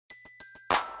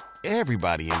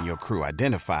Everybody in your crew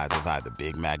identifies as either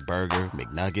Big Mac Burger,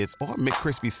 McNuggets, or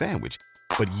McCrispy Sandwich.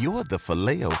 But you're the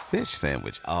Filet-O-Fish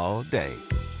Sandwich all day.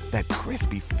 That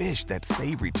crispy fish, that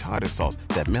savory tartar sauce,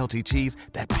 that melty cheese,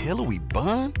 that pillowy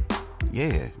bun.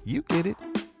 Yeah, you get it.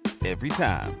 Every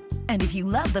time. And if you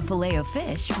love the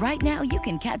Filet-O-Fish, right now you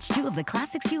can catch two of the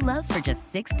classics you love for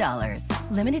just $6.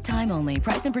 Limited time only.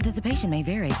 Price and participation may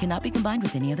vary. Cannot be combined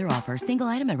with any other offer. Single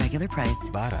item at regular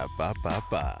price.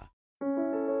 Ba-da-ba-ba-ba.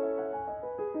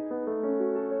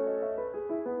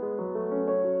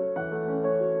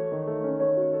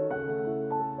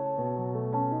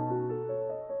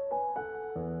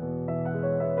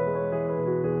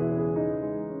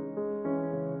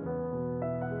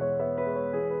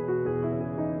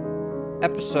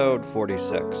 Episode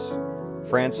 46,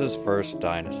 France's First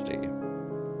Dynasty.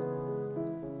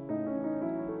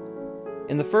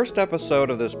 In the first episode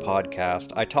of this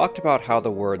podcast, I talked about how the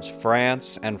words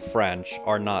France and French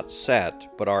are not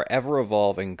set, but are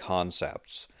ever-evolving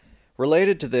concepts.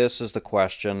 Related to this is the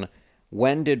question,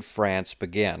 when did France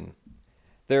begin?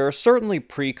 There are certainly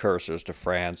precursors to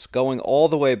France, going all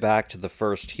the way back to the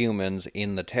first humans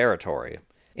in the territory.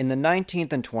 In the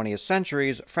 19th and 20th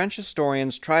centuries, French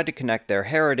historians tried to connect their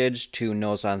heritage to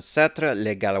nos ancêtres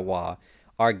les Gallois,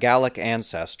 our Gallic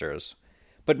ancestors.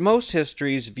 But most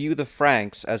histories view the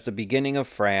Franks as the beginning of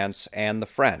France and the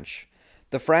French.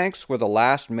 The Franks were the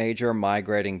last major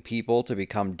migrating people to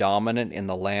become dominant in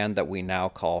the land that we now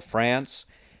call France.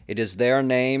 It is their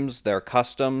names, their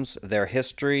customs, their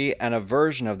history, and a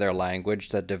version of their language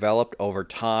that developed over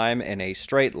time in a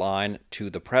straight line to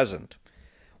the present.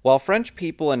 While French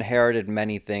people inherited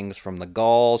many things from the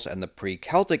Gauls and the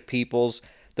pre-Celtic peoples,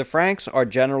 the Franks are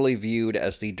generally viewed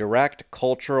as the direct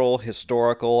cultural,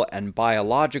 historical, and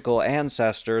biological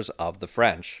ancestors of the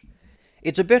French.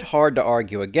 It's a bit hard to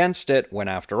argue against it when,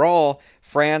 after all,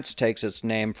 France takes its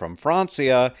name from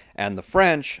Francia and the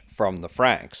French from the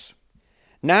Franks.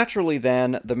 Naturally,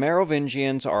 then, the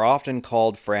Merovingians are often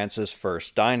called France's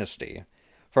first dynasty.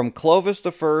 From Clovis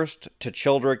I to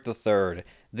Childeric III,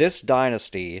 this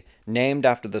dynasty, named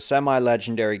after the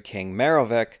semi-legendary King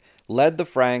Merovic, led the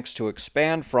Franks to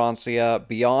expand Francia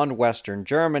beyond western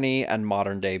Germany and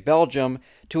modern-day Belgium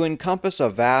to encompass a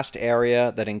vast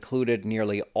area that included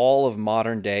nearly all of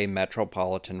modern-day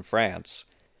metropolitan France.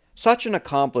 Such an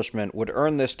accomplishment would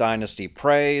earn this dynasty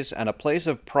praise and a place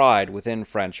of pride within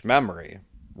French memory,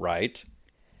 right?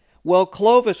 Well,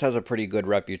 Clovis has a pretty good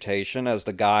reputation as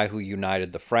the guy who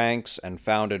united the Franks and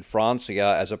founded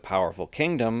Francia as a powerful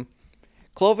kingdom.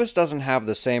 Clovis doesn't have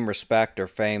the same respect or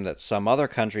fame that some other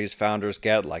countries' founders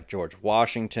get, like George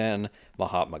Washington,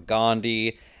 Mahatma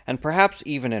Gandhi, and perhaps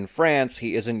even in France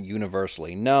he isn't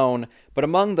universally known, but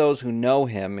among those who know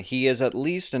him, he is at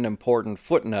least an important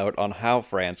footnote on how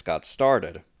France got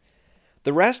started.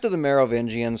 The rest of the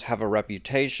Merovingians have a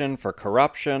reputation for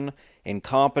corruption,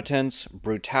 incompetence,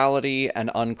 brutality, and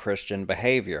unchristian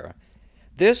behavior.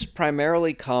 This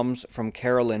primarily comes from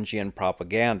Carolingian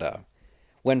propaganda.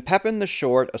 When Pepin the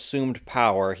Short assumed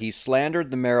power, he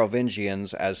slandered the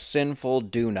Merovingians as sinful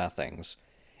do-nothings.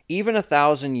 Even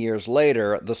 1,000 years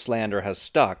later, the slander has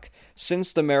stuck,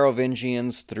 since the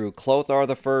Merovingians, through Clothar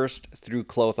I through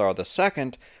Clothar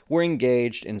II, were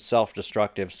engaged in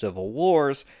self-destructive civil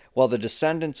wars, while the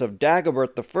descendants of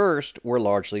Dagobert I were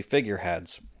largely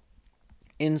figureheads.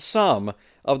 In sum,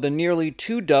 of the nearly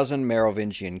 24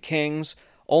 Merovingian kings,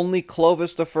 only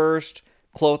Clovis I,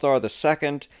 Clothar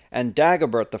II, and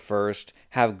Dagobert I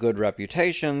have good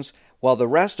reputations, while the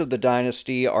rest of the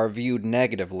dynasty are viewed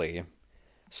negatively.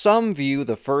 Some view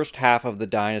the first half of the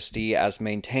dynasty as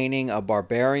maintaining a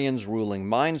barbarian's ruling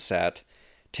mindset,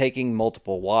 taking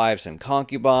multiple wives and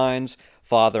concubines,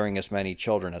 fathering as many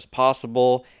children as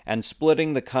possible, and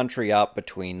splitting the country up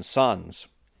between sons.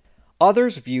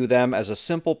 Others view them as a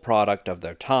simple product of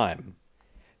their time.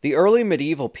 The early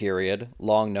medieval period,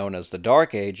 long known as the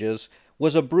Dark Ages,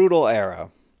 was a brutal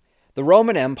era. The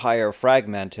Roman Empire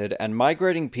fragmented, and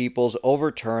migrating peoples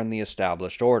overturned the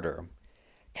established order.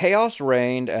 Chaos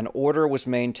reigned and order was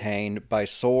maintained by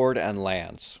sword and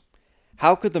lance.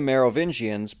 How could the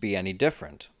Merovingians be any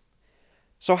different?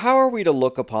 So how are we to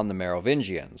look upon the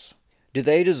Merovingians? Do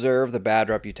they deserve the bad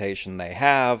reputation they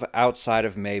have, outside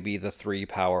of maybe the three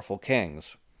powerful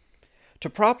kings? To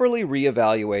properly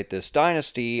reevaluate this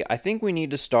dynasty, I think we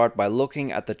need to start by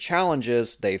looking at the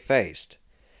challenges they faced.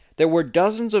 There were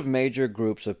dozens of major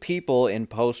groups of people in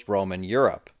post-Roman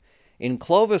Europe. In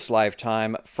Clovis'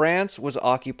 lifetime, France was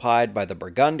occupied by the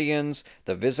Burgundians,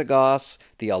 the Visigoths,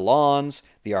 the Alans,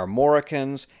 the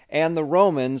Armoricans, and the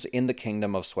Romans in the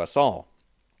Kingdom of Soissons.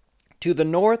 To the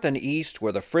north and east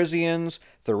were the Frisians,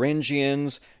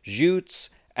 Thuringians, Jutes,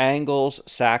 Angles,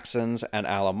 Saxons, and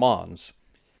Alamans.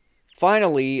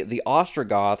 Finally, the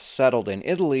Ostrogoths settled in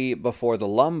Italy before the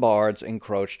Lombards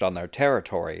encroached on their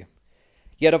territory.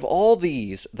 Yet of all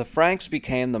these, the Franks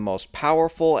became the most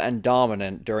powerful and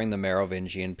dominant during the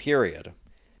Merovingian period.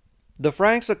 The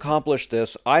Franks accomplished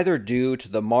this either due to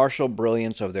the martial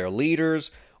brilliance of their leaders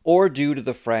or due to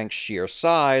the Franks' sheer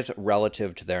size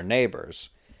relative to their neighbors.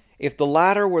 If the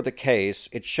latter were the case,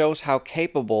 it shows how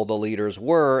capable the leaders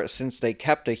were since they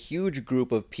kept a huge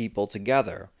group of people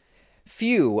together.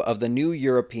 Few of the new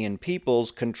European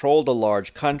peoples controlled a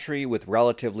large country with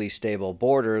relatively stable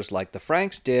borders like the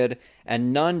Franks did,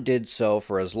 and none did so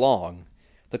for as long.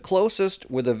 The closest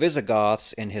were the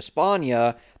Visigoths in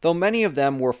Hispania, though many of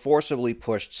them were forcibly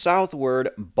pushed southward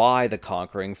by the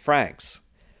conquering Franks.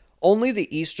 Only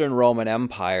the Eastern Roman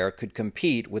Empire could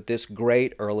compete with this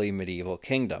great early medieval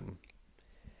kingdom.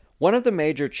 One of the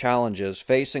major challenges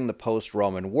facing the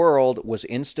post-Roman world was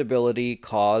instability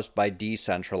caused by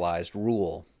decentralized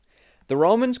rule. The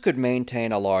Romans could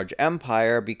maintain a large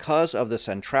empire because of the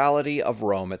centrality of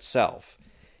Rome itself.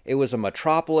 It was a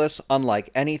metropolis unlike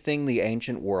anything the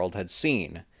ancient world had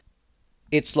seen.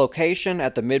 Its location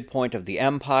at the midpoint of the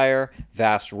empire,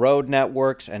 vast road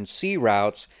networks, and sea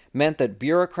routes meant that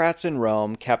bureaucrats in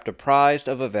Rome kept apprised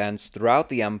of events throughout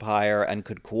the empire and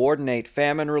could coordinate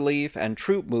famine relief and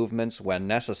troop movements when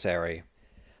necessary.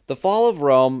 The fall of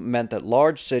Rome meant that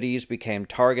large cities became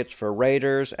targets for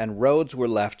raiders and roads were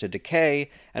left to decay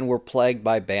and were plagued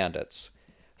by bandits.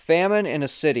 Famine in a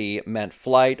city meant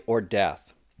flight or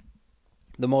death.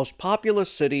 The most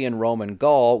populous city in Roman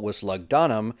Gaul was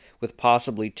Lugdunum, with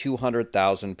possibly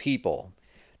 200,000 people.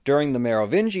 During the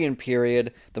Merovingian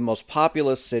period, the most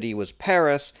populous city was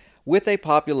Paris, with a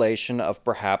population of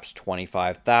perhaps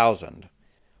 25,000.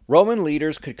 Roman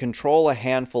leaders could control a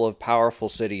handful of powerful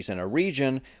cities in a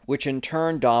region, which in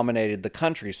turn dominated the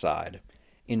countryside.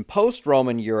 In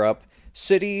post-Roman Europe,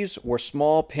 cities were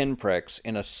small pinpricks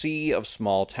in a sea of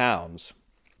small towns.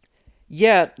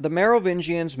 Yet, the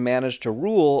Merovingians managed to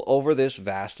rule over this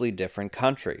vastly different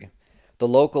country. The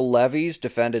local levies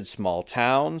defended small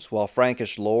towns, while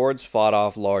Frankish lords fought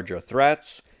off larger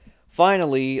threats.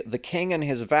 Finally, the king and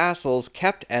his vassals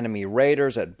kept enemy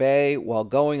raiders at bay while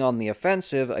going on the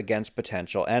offensive against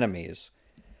potential enemies.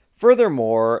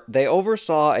 Furthermore, they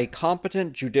oversaw a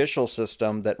competent judicial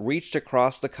system that reached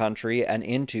across the country and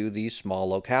into these small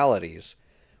localities.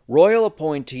 Royal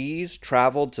appointees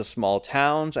traveled to small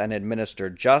towns and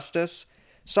administered justice.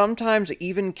 Sometimes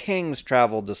even kings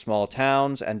traveled to small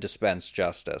towns and dispensed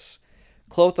justice.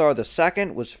 Clothar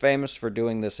II was famous for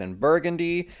doing this in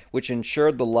Burgundy, which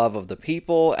ensured the love of the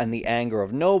people and the anger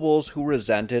of nobles who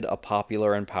resented a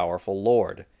popular and powerful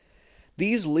lord.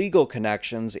 These legal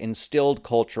connections instilled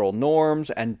cultural norms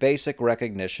and basic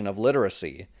recognition of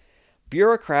literacy.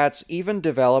 Bureaucrats even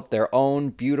developed their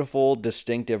own beautiful,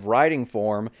 distinctive writing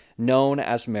form known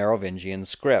as Merovingian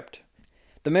script.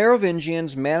 The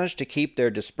Merovingians managed to keep their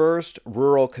dispersed,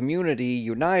 rural community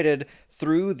united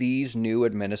through these new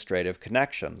administrative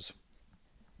connections.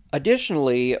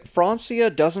 Additionally, Francia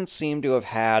doesn't seem to have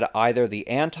had either the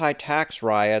anti-tax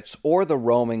riots or the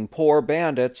roaming poor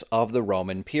bandits of the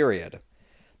Roman period.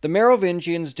 The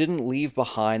Merovingians didn't leave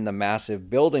behind the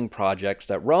massive building projects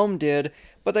that Rome did,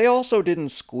 but they also didn't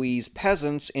squeeze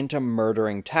peasants into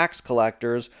murdering tax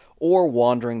collectors or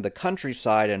wandering the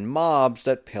countryside in mobs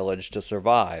that pillaged to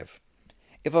survive.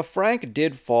 If a Frank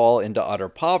did fall into utter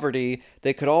poverty,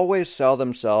 they could always sell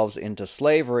themselves into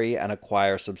slavery and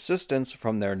acquire subsistence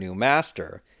from their new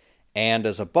master. And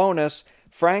as a bonus,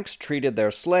 Franks treated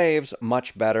their slaves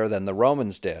much better than the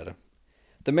Romans did.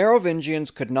 The Merovingians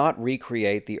could not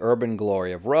recreate the urban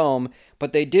glory of Rome,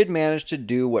 but they did manage to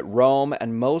do what Rome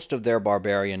and most of their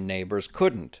barbarian neighbors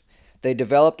couldn't. They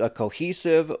developed a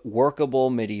cohesive, workable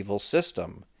medieval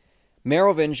system.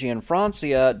 Merovingian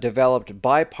Francia developed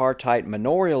bipartite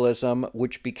manorialism,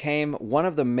 which became one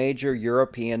of the major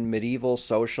European medieval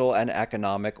social and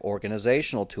economic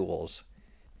organizational tools.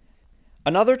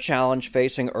 Another challenge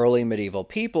facing early medieval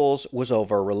peoples was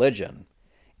over religion.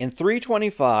 In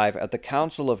 325, at the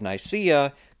Council of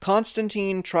Nicaea,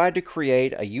 Constantine tried to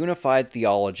create a unified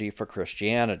theology for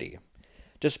Christianity.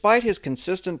 Despite his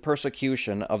consistent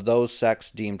persecution of those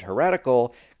sects deemed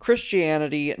heretical,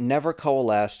 Christianity never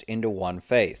coalesced into one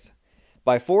faith.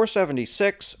 By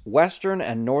 476, Western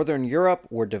and Northern Europe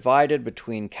were divided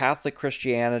between Catholic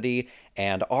Christianity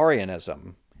and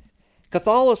Arianism.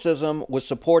 Catholicism was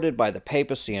supported by the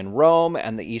papacy in Rome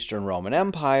and the Eastern Roman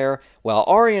Empire, while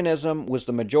Arianism was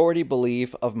the majority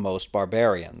belief of most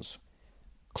barbarians.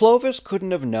 Clovis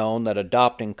couldn't have known that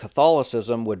adopting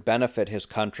Catholicism would benefit his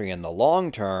country in the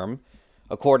long term.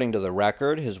 According to the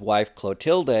record, his wife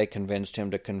Clotilde convinced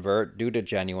him to convert due to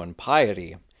genuine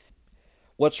piety.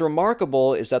 What's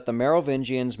remarkable is that the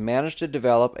Merovingians managed to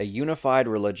develop a unified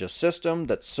religious system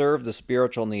that served the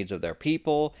spiritual needs of their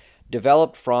people,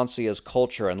 developed Francia's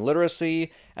culture and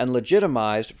literacy, and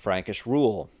legitimized Frankish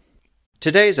rule.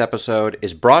 Today's episode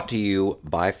is brought to you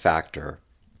by Factor.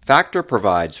 Factor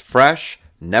provides fresh,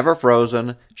 never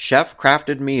frozen,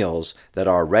 chef-crafted meals that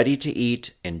are ready to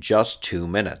eat in just 2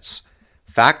 minutes.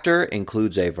 Factor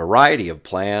includes a variety of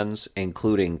plans,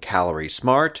 including Calorie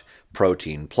Smart,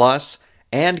 Protein Plus,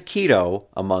 and Keto,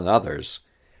 among others.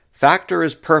 Factor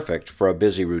is perfect for a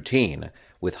busy routine,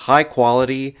 with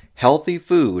high-quality, healthy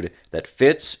food that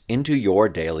fits into your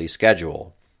daily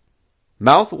schedule.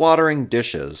 Mouth-watering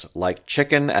dishes like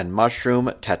chicken and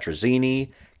mushroom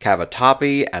tetrazzini,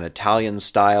 cavatappi and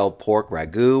Italian-style pork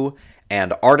ragu,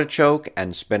 and artichoke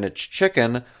and spinach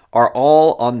chicken are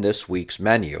all on this week's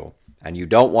menu, and you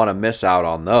don't want to miss out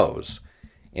on those.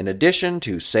 In addition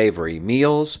to savory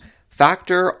meals,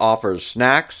 Factor offers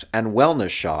snacks and wellness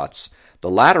shots, the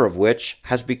latter of which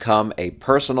has become a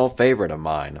personal favorite of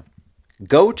mine.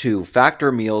 Go to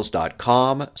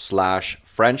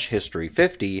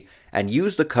factormeals.com/FrenchHistory50 and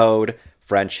use the code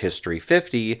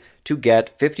FrenchHistory50 to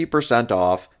get 50%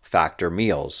 off Factor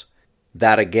meals.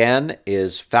 That again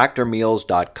is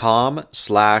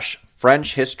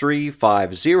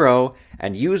factormeals.com/FrenchHistory50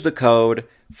 and use the code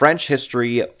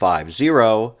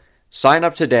FrenchHistory50. Sign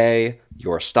up today.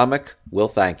 Your stomach will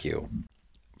thank you.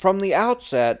 From the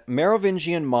outset,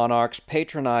 Merovingian monarchs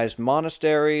patronized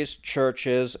monasteries,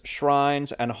 churches,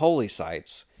 shrines, and holy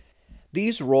sites.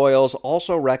 These royals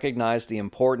also recognized the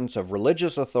importance of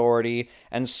religious authority,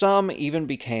 and some even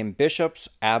became bishops,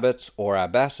 abbots, or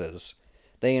abbesses.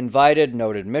 They invited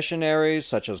noted missionaries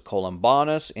such as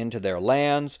Columbanus into their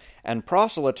lands and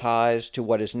proselytized to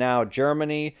what is now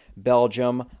Germany,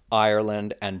 Belgium,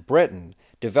 Ireland, and Britain,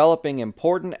 developing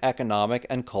important economic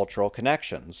and cultural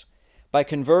connections. By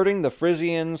converting the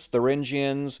Frisians,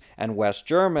 Thuringians, and West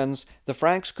Germans, the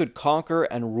Franks could conquer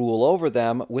and rule over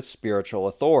them with spiritual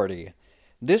authority.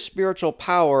 This spiritual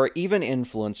power even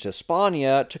influenced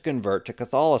Hispania to convert to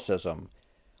Catholicism.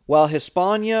 While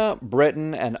Hispania,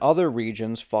 Britain, and other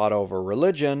regions fought over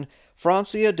religion,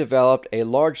 Francia developed a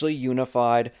largely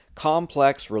unified,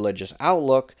 complex religious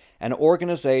outlook, an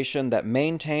organization that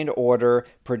maintained order,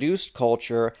 produced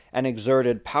culture, and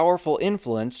exerted powerful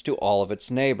influence to all of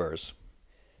its neighbors.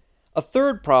 A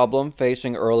third problem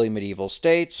facing early medieval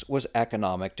states was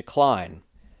economic decline.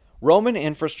 Roman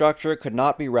infrastructure could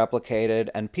not be replicated,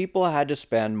 and people had to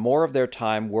spend more of their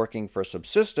time working for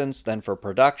subsistence than for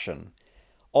production.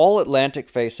 All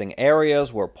Atlantic-facing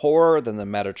areas were poorer than the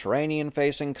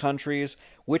Mediterranean-facing countries,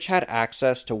 which had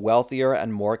access to wealthier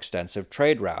and more extensive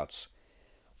trade routes.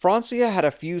 Francia had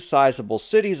a few sizable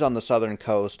cities on the southern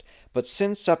coast, but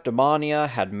since Septimania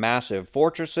had massive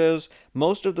fortresses,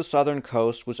 most of the southern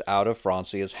coast was out of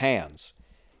Francia's hands.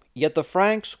 Yet the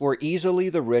Franks were easily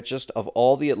the richest of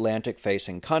all the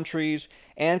Atlantic-facing countries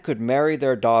and could marry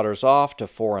their daughters off to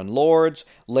foreign lords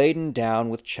laden down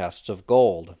with chests of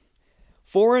gold.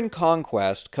 Foreign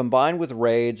conquest, combined with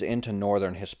raids into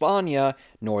northern Hispania,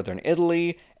 northern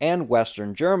Italy, and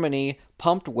western Germany,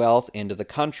 pumped wealth into the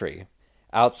country.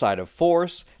 Outside of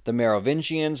force, the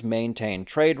Merovingians maintained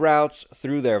trade routes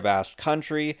through their vast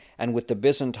country and with the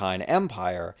Byzantine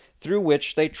Empire, through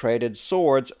which they traded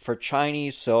swords for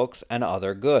Chinese silks and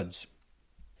other goods.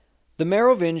 The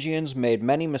Merovingians made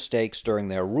many mistakes during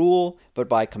their rule, but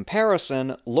by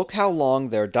comparison, look how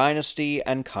long their dynasty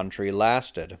and country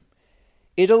lasted.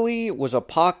 Italy was a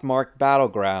pockmarked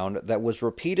battleground that was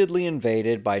repeatedly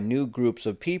invaded by new groups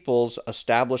of peoples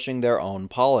establishing their own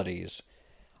polities.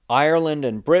 Ireland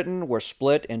and Britain were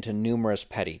split into numerous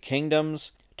petty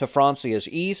kingdoms. To Francia's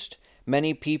east,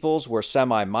 many peoples were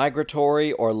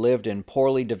semi-migratory or lived in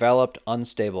poorly developed,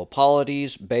 unstable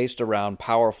polities based around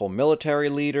powerful military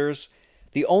leaders.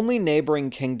 The only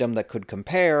neighboring kingdom that could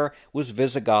compare was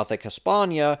Visigothic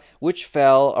Hispania, which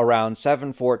fell around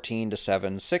 714 to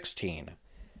 716.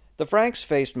 The Franks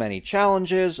faced many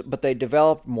challenges, but they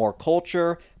developed more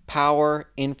culture, power,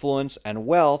 influence, and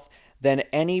wealth than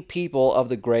any people of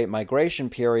the Great Migration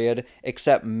period,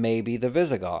 except maybe the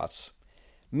Visigoths.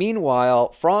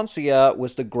 Meanwhile, Francia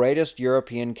was the greatest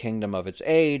European kingdom of its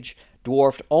age,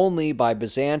 dwarfed only by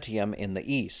Byzantium in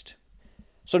the east.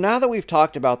 So now that we've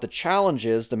talked about the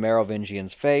challenges the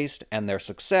Merovingians faced and their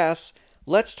success,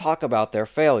 let's talk about their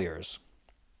failures.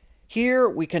 Here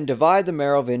we can divide the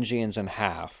Merovingians in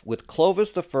half, with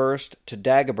Clovis I to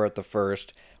Dagobert I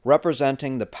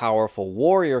representing the powerful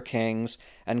warrior kings,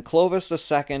 and Clovis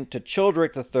II to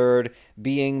Childeric III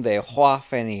being the Roi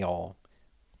Fainéant,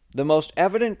 The most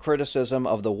evident criticism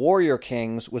of the warrior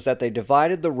kings was that they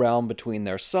divided the realm between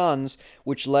their sons,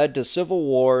 which led to civil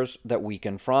wars that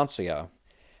weakened Francia.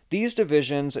 These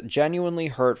divisions genuinely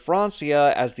hurt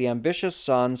Francia as the ambitious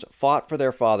sons fought for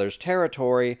their father's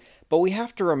territory, but we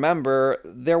have to remember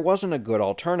there wasn't a good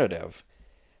alternative.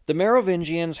 The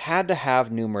Merovingians had to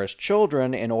have numerous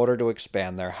children in order to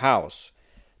expand their house.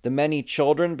 The many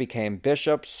children became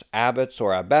bishops, abbots,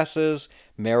 or abbesses,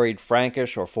 married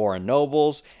Frankish or foreign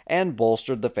nobles, and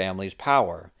bolstered the family's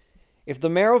power. If the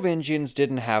Merovingians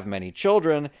didn't have many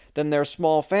children, then their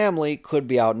small family could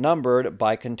be outnumbered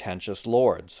by contentious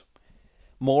lords.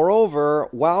 Moreover,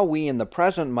 while we in the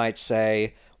present might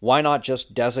say, why not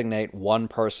just designate one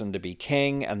person to be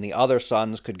king and the other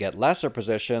sons could get lesser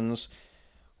positions?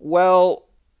 Well,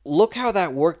 look how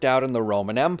that worked out in the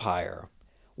Roman Empire.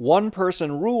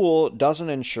 One-person rule doesn't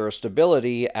ensure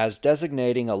stability, as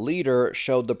designating a leader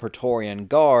showed the Praetorian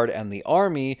Guard and the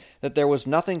army that there was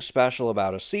nothing special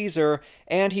about a Caesar,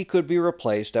 and he could be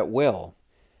replaced at will.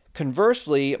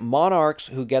 Conversely, monarchs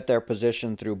who get their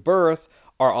position through birth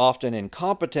are often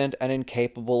incompetent and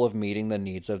incapable of meeting the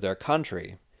needs of their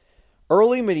country.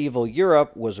 Early medieval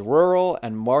Europe was rural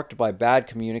and marked by bad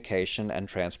communication and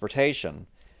transportation.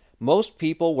 Most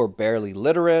people were barely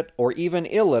literate or even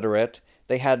illiterate.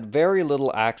 They had very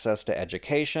little access to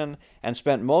education and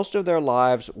spent most of their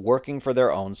lives working for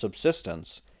their own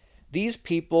subsistence. These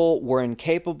people were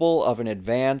incapable of an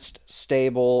advanced,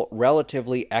 stable,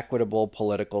 relatively equitable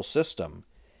political system.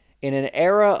 In an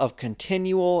era of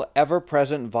continual,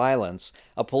 ever-present violence,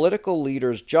 a political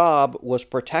leader's job was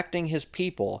protecting his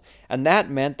people, and that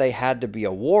meant they had to be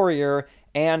a warrior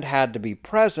and had to be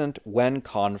present when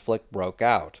conflict broke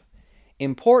out.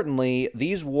 Importantly,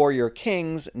 these warrior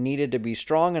kings needed to be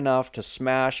strong enough to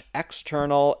smash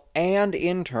external and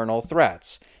internal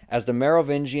threats, as the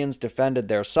Merovingians defended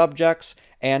their subjects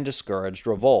and discouraged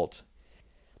revolt.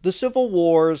 The civil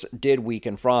wars did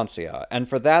weaken Francia, and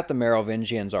for that the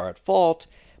Merovingians are at fault,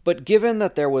 but given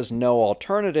that there was no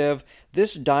alternative,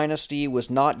 this dynasty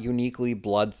was not uniquely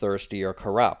bloodthirsty or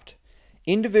corrupt.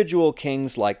 Individual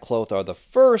kings like Clothar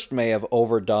I may have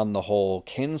overdone the whole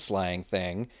kinslaying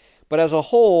thing, but as a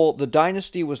whole, the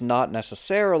dynasty was not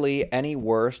necessarily any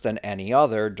worse than any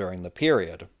other during the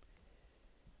period.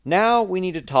 Now we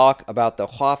need to talk about the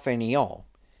Roi Fainéant.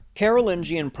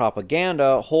 Carolingian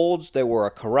propaganda holds they were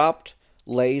a corrupt,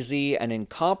 lazy, and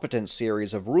incompetent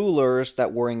series of rulers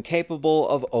that were incapable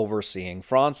of overseeing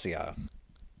Francia.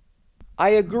 I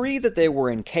agree that they were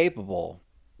incapable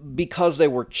because they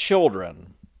were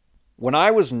children. When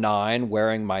I was 9,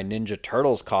 wearing my Ninja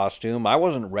Turtles costume, I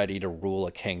wasn't ready to rule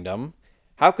a kingdom.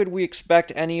 How could we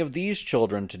expect any of these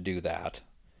children to do that?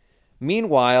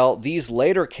 Meanwhile, these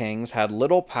later kings had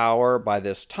little power by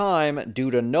this time due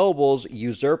to nobles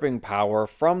usurping power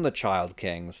from the child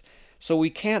kings, so we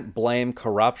can't blame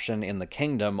corruption in the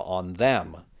kingdom on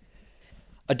them.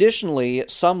 Additionally,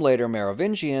 some later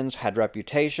Merovingians had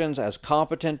reputations as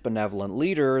competent, benevolent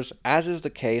leaders, as is the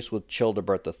case with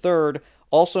Childebert III,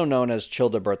 also known as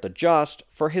Childebert the Just,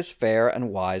 for his fair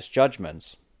and wise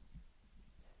judgments.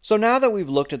 So now that we've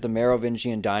looked at the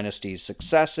Merovingian dynasty's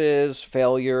successes,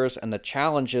 failures, and the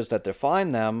challenges that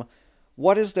define them,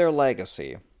 what is their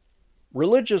legacy?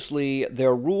 Religiously,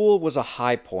 their rule was a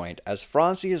high point as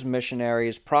Francia's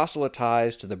missionaries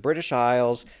proselytized to the British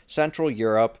Isles, Central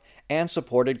Europe, and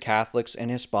supported Catholics in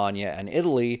Hispania and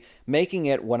Italy, making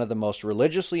it one of the most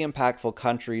religiously impactful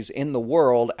countries in the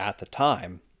world at the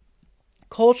time.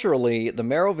 Culturally, the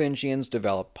Merovingians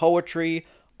developed poetry,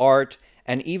 art,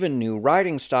 and even new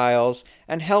writing styles,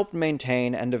 and helped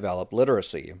maintain and develop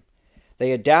literacy.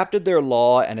 They adapted their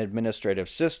law and administrative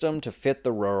system to fit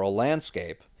the rural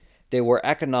landscape. They were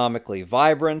economically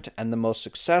vibrant and the most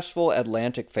successful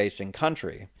Atlantic-facing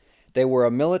country. They were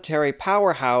a military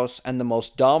powerhouse and the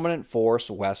most dominant force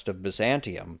west of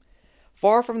Byzantium.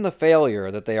 Far from the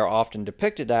failure that they are often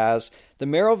depicted as, the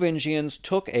Merovingians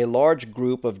took a large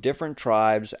group of different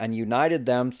tribes and united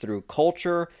them through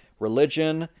culture,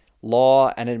 religion,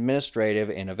 law, and administrative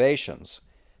innovations.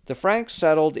 The Franks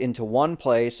settled into one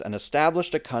place and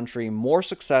established a country more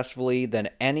successfully than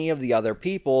any of the other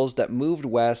peoples that moved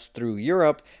west through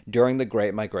Europe during the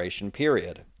Great Migration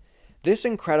period. This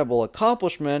incredible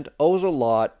accomplishment owes a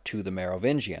lot to the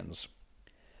Merovingians.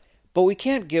 But we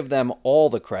can't give them all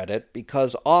the credit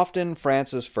because often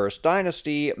France's first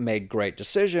dynasty made great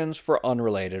decisions for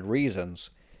unrelated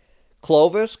reasons.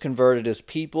 Clovis converted his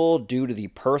people due to the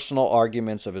personal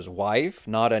arguments of his wife,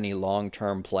 not any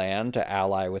long-term plan to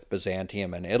ally with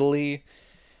Byzantium and Italy.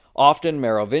 Often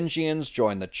Merovingians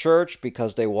joined the church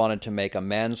because they wanted to make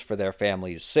amends for their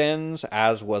family's sins,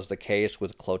 as was the case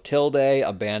with Clotilde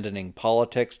abandoning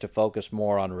politics to focus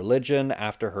more on religion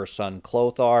after her son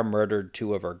Clothar murdered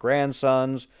 2 of her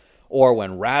grandsons, or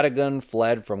when Radigan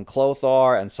fled from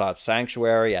Clothar and sought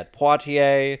sanctuary at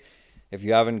Poitiers. If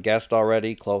you haven't guessed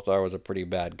already, Clothar was a pretty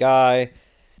bad guy.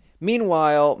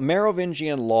 Meanwhile,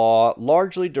 Merovingian law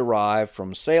largely derived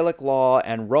from Salic law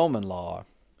and Roman law.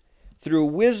 Through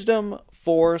wisdom,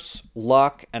 force,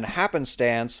 luck, and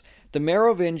happenstance, the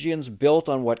Merovingians built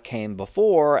on what came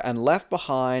before and left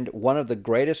behind one of the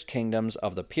greatest kingdoms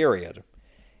of the period.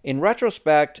 In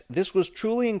retrospect, this was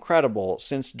truly incredible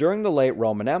since during the late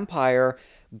Roman Empire,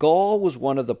 Gaul was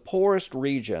one of the poorest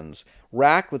regions,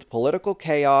 racked with political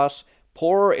chaos,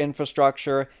 poorer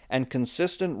infrastructure, and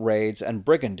consistent raids and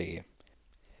brigandy.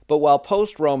 But while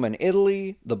post-Roman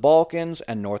Italy, the Balkans,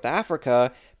 and North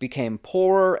Africa became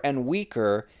poorer and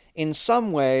weaker, in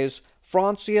some ways,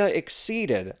 Francia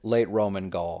exceeded late Roman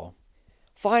Gaul.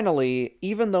 Finally,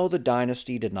 even though the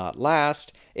dynasty did not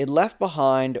last, it left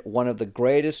behind one of the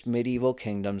greatest medieval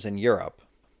kingdoms in Europe.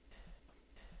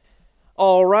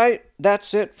 Alright,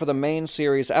 that's it for the main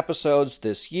series episodes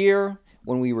this year.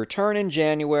 When we return in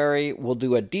January, we'll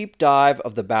do a deep dive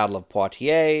of the Battle of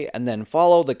Poitiers and then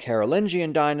follow the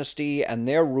Carolingian dynasty and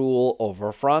their rule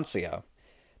over Francia.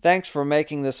 Thanks for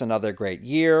making this another great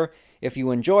year. If you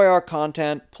enjoy our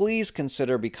content, please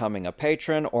consider becoming a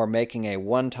patron or making a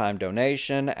one-time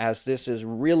donation, as this is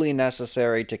really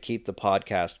necessary to keep the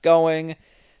podcast going.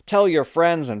 Tell your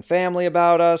friends and family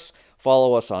about us,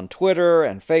 follow us on Twitter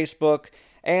and Facebook,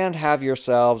 and have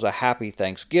yourselves a happy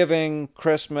Thanksgiving,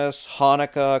 Christmas,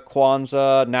 Hanukkah,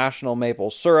 Kwanzaa, National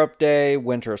Maple Syrup Day,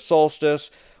 Winter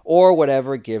Solstice, or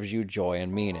whatever gives you joy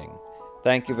and meaning.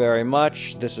 Thank you very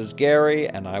much. This is Gary,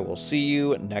 and I will see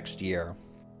you next year.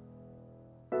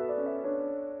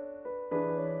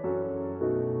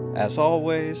 As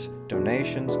always,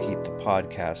 donations keep the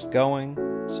podcast going,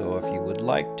 so if you would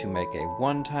like to make a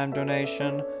one-time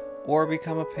donation or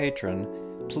become a patron,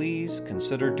 please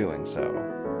consider doing so.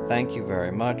 Thank you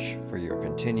very much for your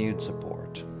continued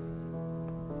support.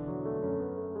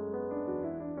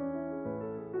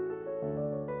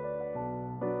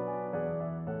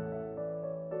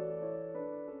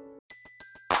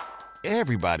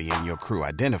 Everybody in your crew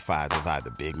identifies as either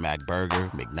Big Mac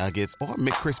Burger, McNuggets, or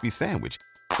McCrispy Sandwich.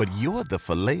 But you're the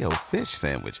Filet-O-Fish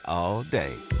Sandwich all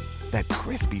day. That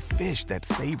crispy fish, that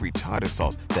savory tartar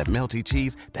sauce, that melty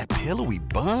cheese, that pillowy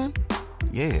bun.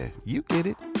 Yeah, you get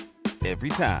it. Every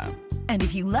time. And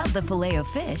if you love the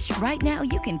Filet-O-Fish, right now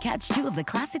you can catch 2 of the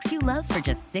classics you love for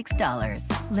just $6.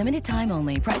 Limited time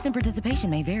only. Price and participation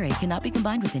may vary. Cannot be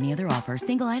combined with any other offer.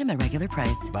 Single item at regular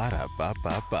price.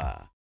 Ba-da-ba-ba-ba.